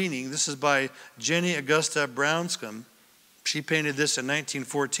beautiful painting. This is by Jenny Augusta Brownscombe. She painted this in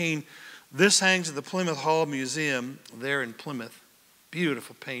 1914. This hangs at the Plymouth Hall Museum there in Plymouth.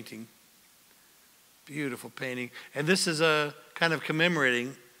 Beautiful painting. Beautiful painting. And this is a kind of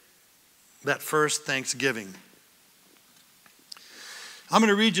commemorating that first Thanksgiving. I'm going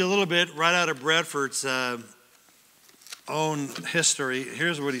to read you a little bit right out of Bradford's own history.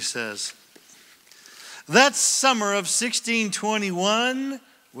 Here's what he says. That summer of 1621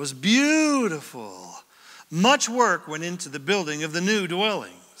 was beautiful. Much work went into the building of the new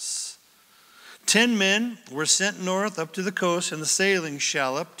dwellings. 10 men were sent north up to the coast in the sailing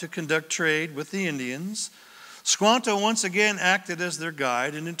shallop to conduct trade with the Indians. Squanto once again acted as their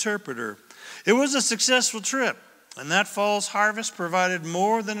guide and interpreter. It was a successful trip, and that fall's harvest provided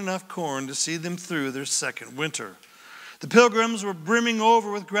more than enough corn to see them through their second winter. The Pilgrims were brimming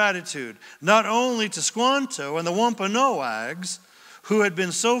over with gratitude, not only to Squanto and the Wampanoags, who had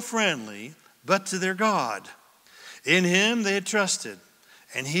been so friendly, but to their God. In him they had trusted,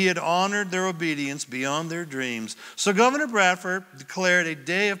 and he had honored their obedience beyond their dreams. So Governor Bradford declared a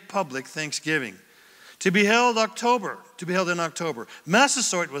day of public thanksgiving to be held in October.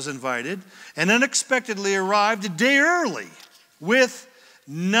 Massasoit was invited and unexpectedly arrived a day early with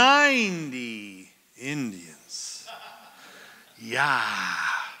 90 Indians. Yeah.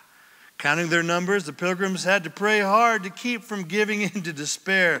 Counting their numbers, the Pilgrims had to pray hard to keep from giving in to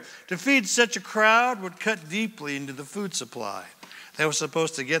despair. To feed such a crowd would cut deeply into the food supply that was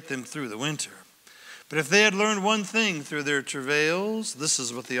supposed to get them through the winter. But if they had learned one thing through their travails, this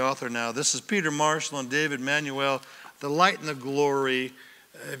is what the author now, this is Peter Marshall and David Manuel, The Light and the Glory.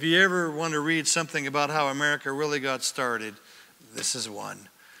 If you ever want to read something about how America really got started, this is one.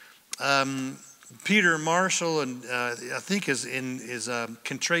 Peter Marshall, and I think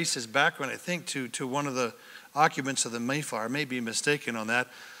can trace his background, I think, to one of the occupants of the Mayflower. I may be mistaken on that.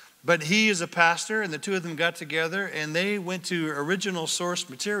 But he is a pastor, and the two of them got together, and they went to original source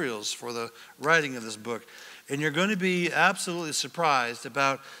materials for the writing of this book. And you're going to be absolutely surprised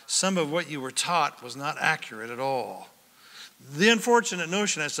about some of what you were taught was not accurate at all. The unfortunate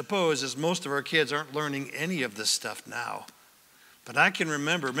notion, I suppose, is most of our kids aren't learning any of this stuff now. But I can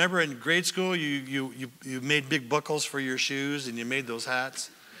remember in grade school, you made big buckles for your shoes, and you made those hats.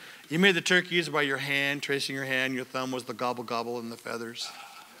 You made the turkeys by your hand, tracing your hand. Your thumb was the gobble gobble and the feathers.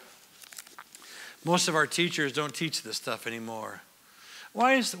 Most of our teachers don't teach this stuff anymore.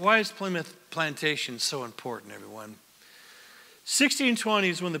 Why is Plymouth Plantation so important, everyone? 1620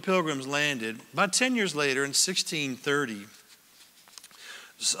 is when the Pilgrims landed. About 10 years later, in 1630,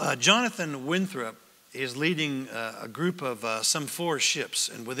 Jonathan Winthrop is leading a group of some 4 ships,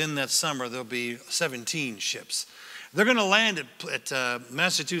 and within that summer there'll be 17 ships. They're going to land at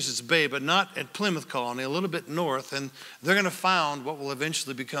Massachusetts Bay, but not at Plymouth Colony, a little bit north, and they're going to found what will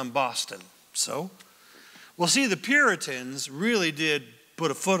eventually become Boston. So, well, see, the Puritans really did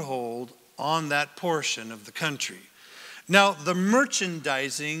put a foothold on that portion of the country. Now, the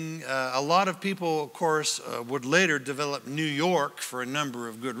merchandising, a lot of people, of course, would later develop New York for a number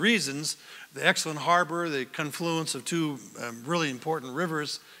of good reasons. The excellent harbor, the confluence of 2 really important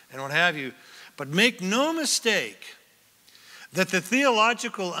rivers, and what have you. But make no mistake that the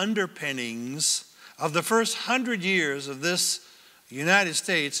theological underpinnings of the first 100 years of this United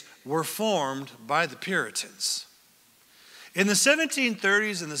States were formed by the Puritans. In the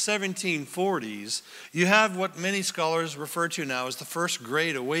 1730s and the 1740s, you have what many scholars refer to now as the First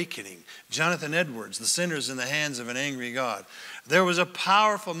Great Awakening. Jonathan Edwards, The Sinners in the Hands of an Angry God. There was a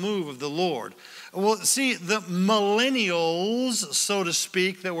powerful move of the Lord. Well, see, the millennials, so to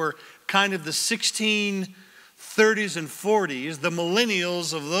speak, that were kind of the 1630s and 40s, the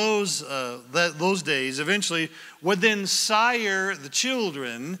millennials of those days eventually would then sire the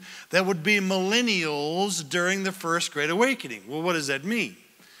children that would be millennials during the First Great Awakening. Well, what does that mean?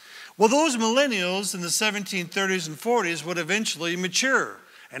 Well, those millennials in the 1730s and 40s would eventually mature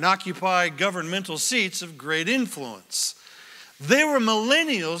and occupy governmental seats of great influence. They were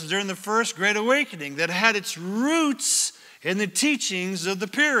millennials during the First Great Awakening that had its roots in the teachings of the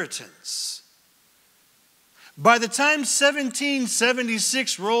Puritans. By the time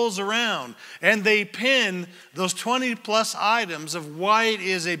 1776 rolls around and they pen those 20-plus items of why it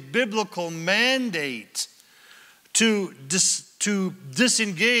is a biblical mandate to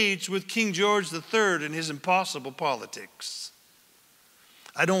disengage with King George III and his impossible politics.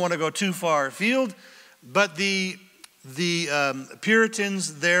 I don't want to go too far afield, but the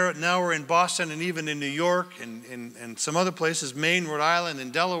Puritans there now are in Boston and even in New York and some other places, Maine, Rhode Island,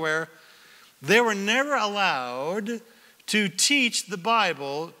 and Delaware. They were never allowed to teach the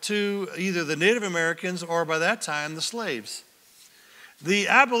Bible to either the Native Americans or, by that time, the slaves. The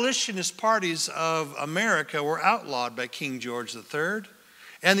abolitionist parties of America were outlawed by King George III,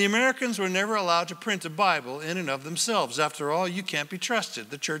 and the Americans were never allowed to print a Bible in and of themselves. After all, you can't be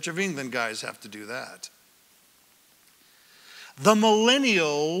trusted. The Church of England guys have to do that. The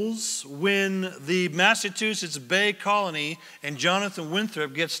millennials, when the Massachusetts Bay Colony and Jonathan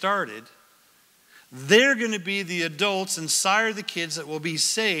Winthrop get started, they're going to be the adults and sire the kids that will be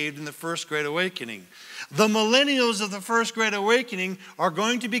saved in the First Great Awakening. The millennials of the First Great Awakening are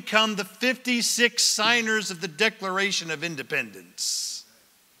going to become the 56 signers of the Declaration of Independence.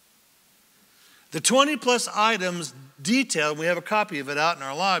 The 20-plus items detailed, we have a copy of it out in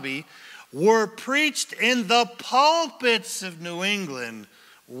our lobby, were preached in the pulpits of New England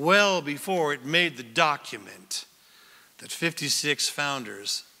well before it made the document that 56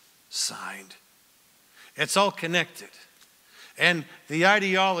 founders signed. It's all connected. and the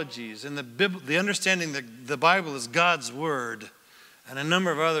ideologies and the understanding that the Bible is God's word and a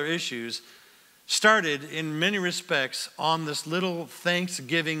number of other issues started in many respects on this little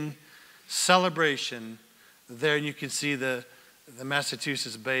Thanksgiving celebration there. And you can see the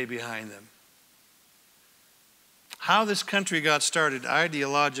Massachusetts Bay behind them. How this country got started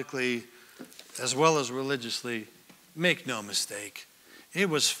ideologically as well as religiously, make no mistake, it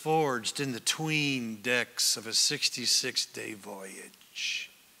was forged in the 'tween decks of a 66-day voyage.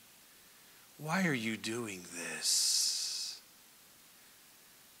 Why are you doing this?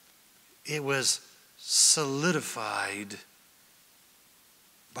 It was solidified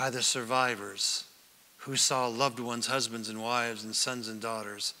by the survivors who saw loved ones, husbands and wives and sons and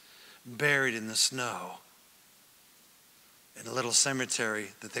daughters buried in the snow in a little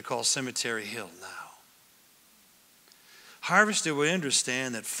cemetery that they call Cemetery Hill now. Harvester, we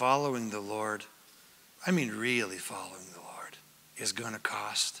understand that following the Lord, I mean really following the Lord, is going to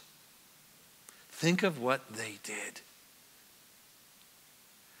cost. Think of what they did.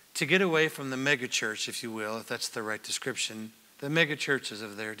 To get away from the megachurch, if you will, if that's the right description, the megachurches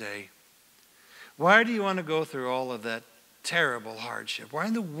of their day. Why do you want to go through all of that terrible hardship? Why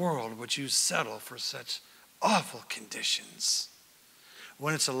in the world would you settle for such awful conditions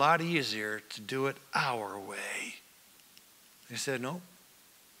when it's a lot easier to do it our way? He said, no.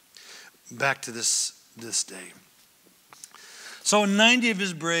 Back to this day. So 90 of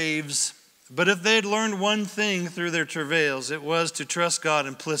his braves, but if they had learned one thing through their travails, it was to trust God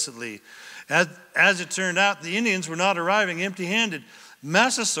implicitly. As it turned out, the Indians were not arriving empty-handed.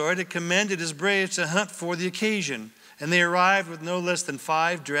 Massasoit had commanded his braves to hunt for the occasion, and they arrived with no less than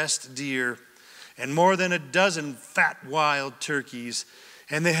 5 dressed deer and more than a dozen fat wild turkeys.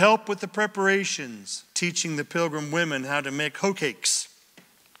 And they helped with the preparations, teaching the Pilgrim women how to make hoe cakes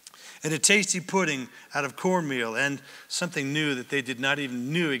and a tasty pudding out of cornmeal and something new that they did not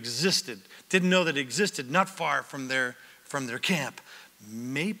even know existed not far from their camp.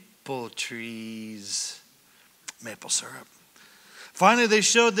 Maple trees, maple syrup. Finally, they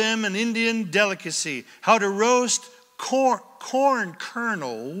showed them an Indian delicacy, how to roast corn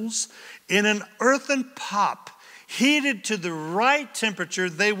kernels in an earthen pot. Heated to the right temperature,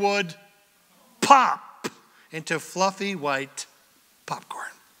 they would pop into fluffy white popcorn.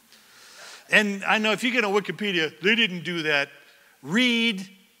 And I know if you get on Wikipedia, they didn't do that. Read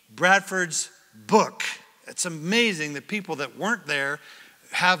Bradford's book. It's amazing that people that weren't there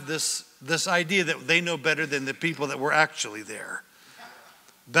have this idea that they know better than the people that were actually there.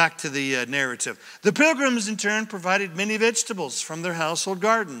 Back to the narrative. The Pilgrims, in turn, provided many vegetables from their household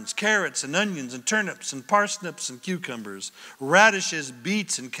gardens, carrots and onions and turnips and parsnips and cucumbers, radishes,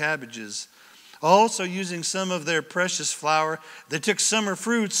 beets and cabbages. Also, using some of their precious flour, they took summer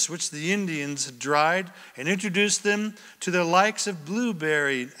fruits which the Indians had dried and introduced them to the likes of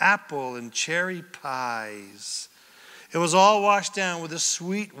blueberry, apple, and cherry pies. It was all washed down with a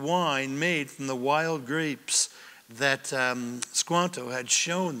sweet wine made from the wild grapes that Squanto had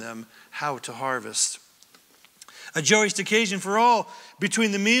shown them how to harvest. A joyous occasion for all.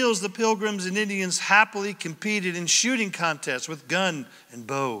 Between the meals, the Pilgrims and Indians happily competed in shooting contests with gun and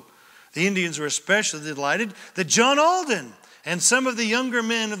bow. The Indians were especially delighted that John Alden and some of the younger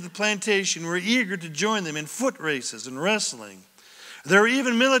men of the plantation were eager to join them in foot races and wrestling. There were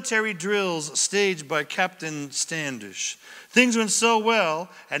even military drills staged by Captain Standish. Things went so well,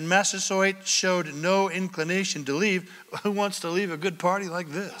 and Massasoit showed no inclination to leave. Who wants to leave a good party like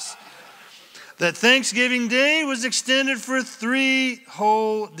this? That Thanksgiving Day was extended for 3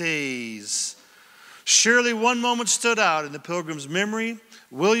 whole days. Surely one moment stood out in the Pilgrims' memory,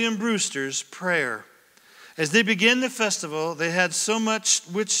 William Brewster's prayer. As they began the festival, they had so much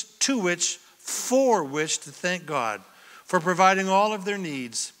for which to thank God for providing all of their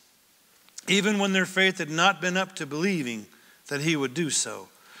needs, even when their faith had not been up to believing that he would do so,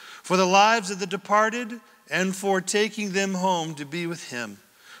 for the lives of the departed and for taking them home to be with him,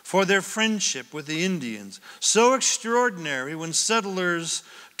 for their friendship with the Indians, so extraordinary when settlers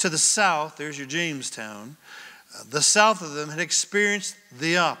to the south, there's your Jamestown, the south of them had experienced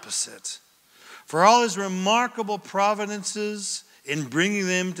the opposite. For all his remarkable providences in bringing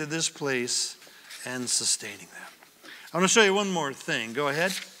them to this place and sustaining them. I want to show you one more thing. Go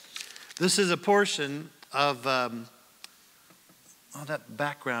ahead. This is a portion of, that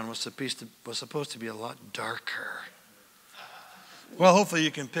background was supposed to be a lot darker. Well, hopefully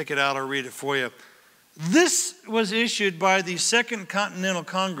you can pick it out. I'll read it for you. This was issued by the Second Continental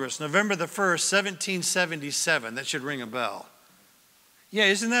Congress, November the 1st, 1777. That should ring a bell. Yeah,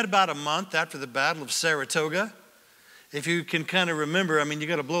 isn't that about a month after the Battle of Saratoga? if you can kind of remember, I mean, you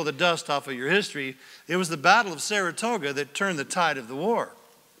got to blow the dust off of your history. It was the Battle of Saratoga that turned the tide of the war.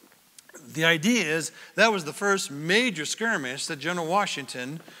 The idea is that was the first major skirmish that General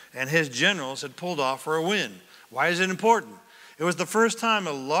Washington and his generals had pulled off for a win. Why is it important? It was the first time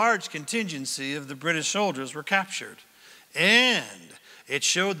a large contingency of the British soldiers were captured. And it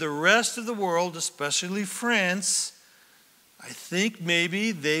showed the rest of the world, especially France, I think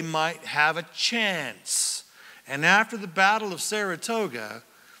maybe they might have a chance. And after the Battle of Saratoga,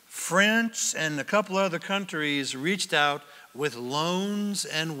 France and a couple other countries reached out with loans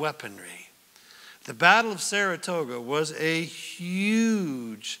and weaponry. The Battle of Saratoga was a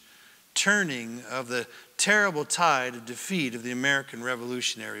huge turning of the terrible tide of defeat of the American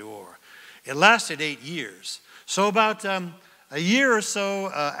Revolutionary War. It lasted 8 years. So about a year or so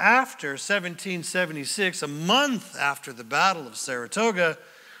after 1776, a month after the Battle of Saratoga,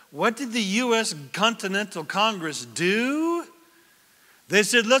 what did the U.S. Continental Congress do? They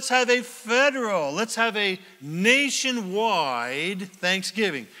said, let's have a nationwide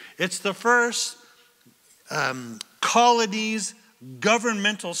Thanksgiving. It's the first colony's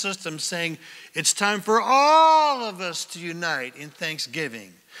governmental system saying it's time for all of us to unite in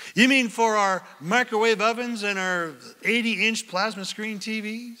Thanksgiving. You mean for our microwave ovens and our 80-inch plasma screen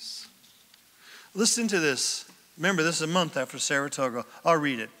TVs? Listen to this. Remember, this is a month after Saratoga. I'll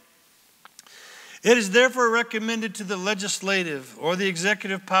read it. It is therefore recommended to the legislative or the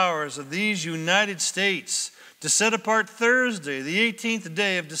executive powers of these United States to set apart Thursday, the 18th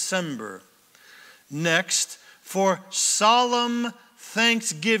day of December, next, for solemn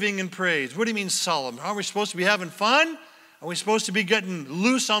thanksgiving and praise. What do you mean solemn? Are we supposed to be having fun? Are we supposed to be getting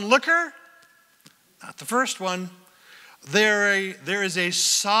loose on liquor? Not the first one. There is a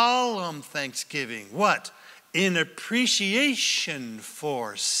solemn thanksgiving. What? In appreciation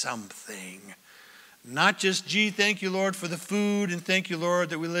for something. Not just, gee, thank you, Lord, for the food, and thank you,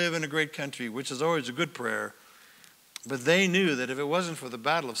 Lord, that we live in a great country, which is always a good prayer. But they knew that if it wasn't for the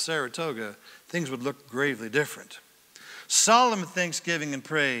Battle of Saratoga, things would look gravely different. Solemn thanksgiving and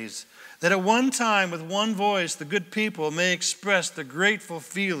praise, that at one time with one voice the good people may express the grateful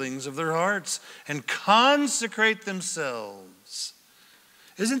feelings of their hearts and consecrate themselves.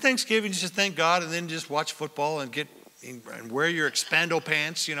 Isn't Thanksgiving just thank God and then just watch football and wear your Expando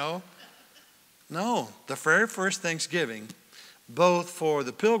pants, you know? No, the very first Thanksgiving, both for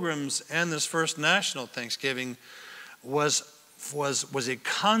the Pilgrims and this first national Thanksgiving, was a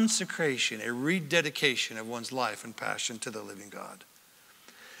consecration, a rededication of one's life and passion to the living God.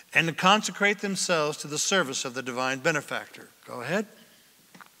 And to consecrate themselves to the service of the divine benefactor. Go ahead.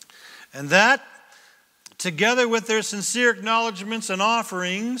 And that, together with their sincere acknowledgments and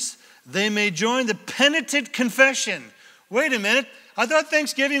offerings, they may join the penitent confession. Wait a minute. I thought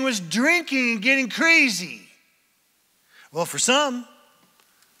Thanksgiving was drinking and getting crazy. Well, for some,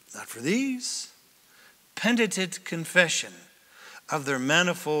 not for these. Penitent confession of their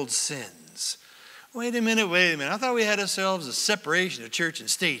manifold sins. Wait a minute. I thought we had ourselves a separation of church and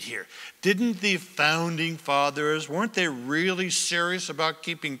state here. Didn't the founding fathers, weren't they really serious about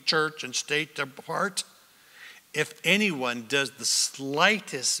keeping church and state apart? If anyone does the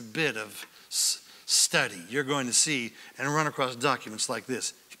slightest bit of study, you're going to see and run across documents like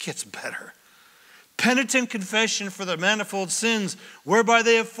this. It gets better. Penitent confession for their manifold sins, whereby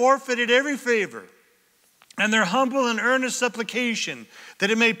they have forfeited every favor, and their humble and earnest supplication that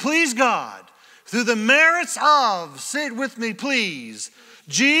it may please God through the merits of, say it with me please,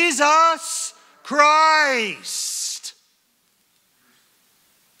 Jesus Christ.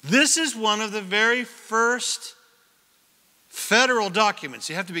 This is one of the very first federal documents.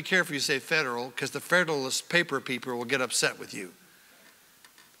 You have to be careful you say federal because the Federalist paper people will get upset with you.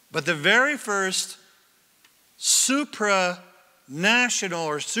 But the very first supranational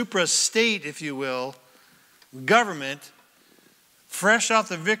or supra-state, if you will, government, fresh off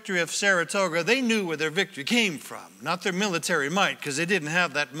the victory of Saratoga, they knew where their victory came from. Not their military might, because they didn't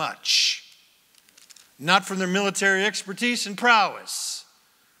have that much. Not from their military expertise and prowess.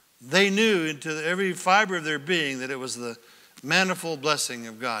 They knew into every fiber of their being that it was the manifold blessing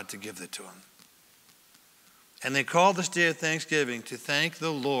of God to give it to them. And they called this day of Thanksgiving to thank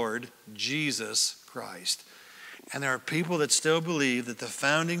the Lord Jesus Christ. And there are people that still believe that the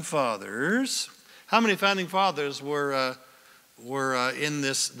founding fathers, how many founding fathers were in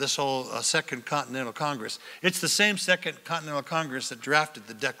this whole Second Continental Congress? It's the same Second Continental Congress that drafted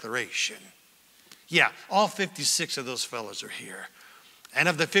the Declaration. Yeah, all 56 of those fellows are here. And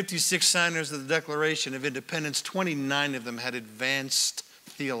of the 56 signers of the Declaration of Independence, 29 of them had advanced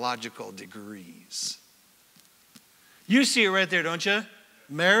theological degrees. You see it right there, don't you?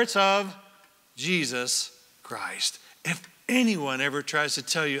 Merits of Jesus Christ. If anyone ever tries to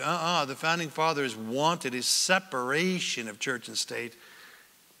tell you, the founding fathers wanted a separation of church and state,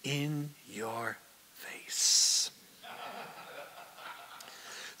 in your face.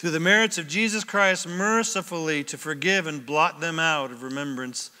 Through the merits of Jesus Christ, mercifully to forgive and blot them out of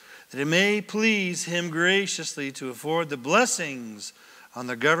remembrance, that it may please him graciously to afford the blessings on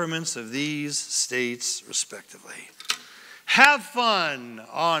the governments of these states respectively. Have fun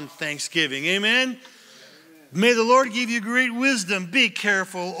on Thanksgiving. Amen? May the Lord give you great wisdom. Be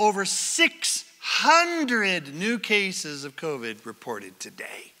careful. Over 600 new cases of COVID reported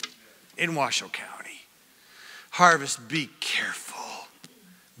today in Washoe County. Harvest, be careful.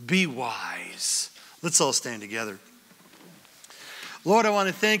 Be wise. Let's all stand together. Lord, I want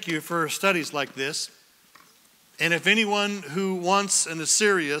to thank you for studies like this. And if anyone who wants and is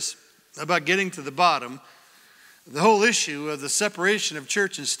serious about getting to the bottom, the whole issue of the separation of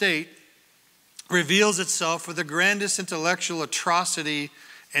church and state reveals itself with the grandest intellectual atrocity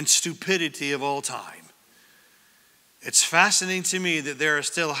and stupidity of all time. It's fascinating to me that there are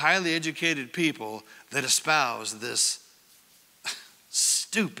still highly educated people that espouse this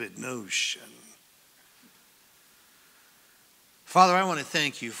stupid notion. Father, I want to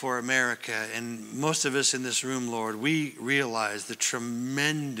thank you for America, and most of us in this room, Lord, we realize the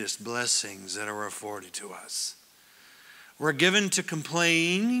tremendous blessings that are afforded to us. We're given to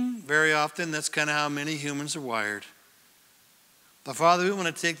complaining very often. That's kind of how many humans are wired. But Father, we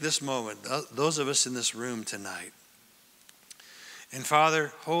want to take this moment, those of us in this room tonight. And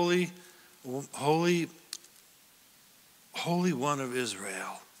Father, Holy One of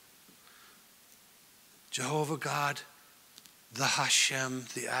Israel, Jehovah God, the Hashem,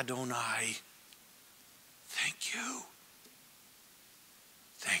 the Adonai, thank you.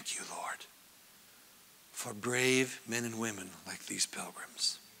 Thank you, Lord, for brave men and women like these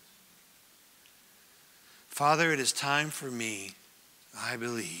pilgrims. Father, it is time for me, I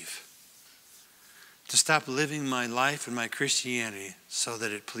believe, to stop living my life and my Christianity so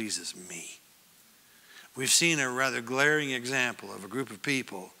that it pleases me. We've seen a rather glaring example of a group of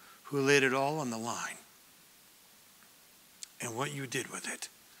people who laid it all on the line. And what you did with it.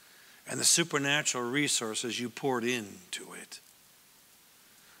 And the supernatural resources you poured into it.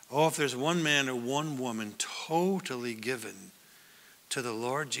 Oh, if there's one man or one woman totally given to the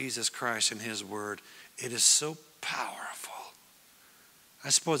Lord Jesus Christ and his word, it is so powerful. I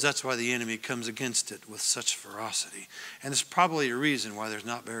suppose that's why the enemy comes against it with such ferocity. And there's probably a reason why there's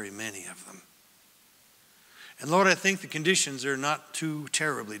not very many of them. And Lord, I think the conditions are not too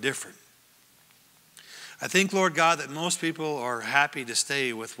terribly different. I think, Lord God, that most people are happy to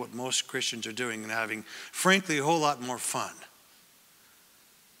stay with what most Christians are doing and having, frankly, a whole lot more fun.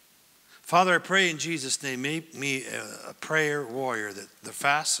 Father, I pray in Jesus' name, make me a prayer warrior that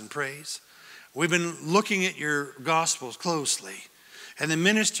fasts and prays. We've been looking at your gospels closely, and the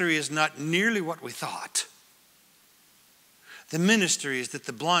ministry is not nearly what we thought. The ministry is that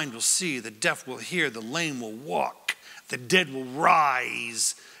the blind will see, the deaf will hear, the lame will walk, the dead will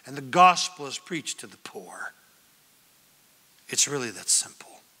rise, and the gospel is preached to the poor. It's really that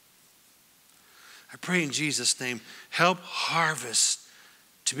simple. I pray in Jesus' name, help Harvest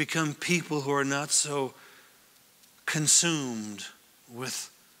to become people who are not so consumed with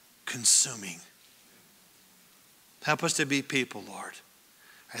consuming. Help us to be people, Lord.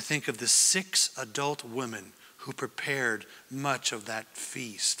 I think of the 6 adult women who prepared much of that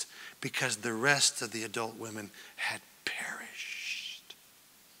feast because the rest of the adult women had perished.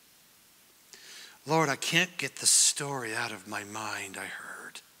 Lord, I can't get the story out of my mind I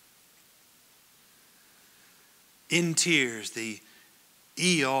heard. In tears, the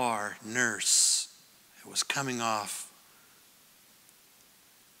ER nurse was coming off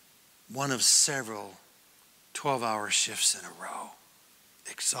one of several 12-hour shifts in a row,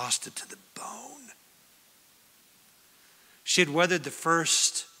 exhausted to the bone. She had weathered the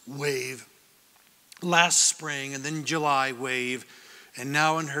first wave last spring and then July wave. And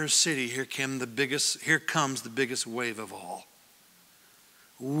now in her city, here comes the biggest wave of all.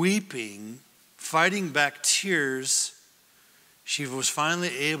 Weeping, fighting back tears, she was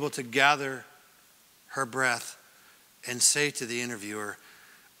finally able to gather her breath and say to the interviewer,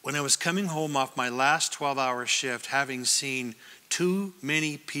 when I was coming home off my last 12-hour shift, having seen too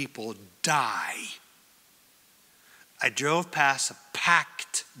many people die, I drove past a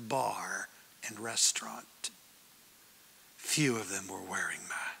packed bar and restaurant. Few of them were wearing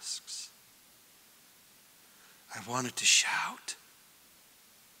masks. I wanted to shout,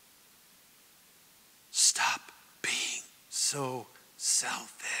 stop being so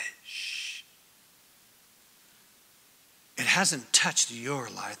selfish. It hasn't touched your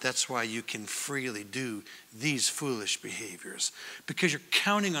life. That's why you can freely do these foolish behaviors, because you're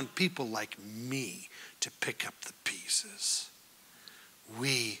counting on people like me to pick up the pieces.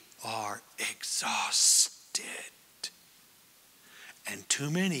 We are exhausted, and too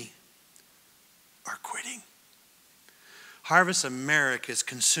many are quitting. Harvest America is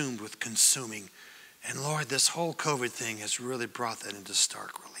consumed with consuming. And Lord, this whole COVID thing has really brought that into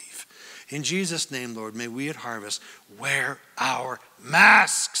stark relief. In Jesus' name, Lord, may we at Harvest wear our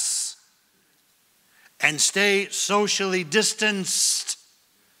masks and stay socially distanced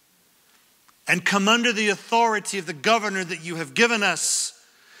and come under the authority of the governor that you have given us.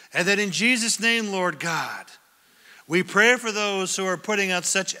 And that in Jesus' name, Lord God, we pray for those who are putting out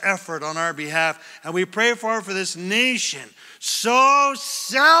such effort on our behalf. And we pray for this nation, so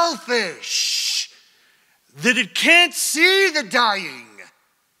selfish that it can't see the dying.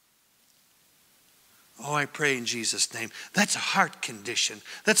 Oh, I pray in Jesus' name. That's a heart condition.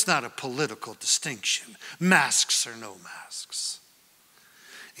 That's not a political distinction. Masks or no masks.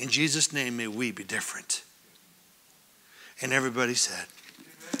 In Jesus' name, may we be different. And everybody said,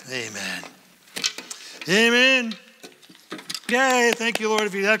 amen. Amen. Okay, thank you, Lord.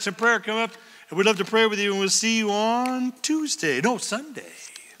 If you have some prayer, come up. And we'd love to pray with you, and we'll see you on Sunday.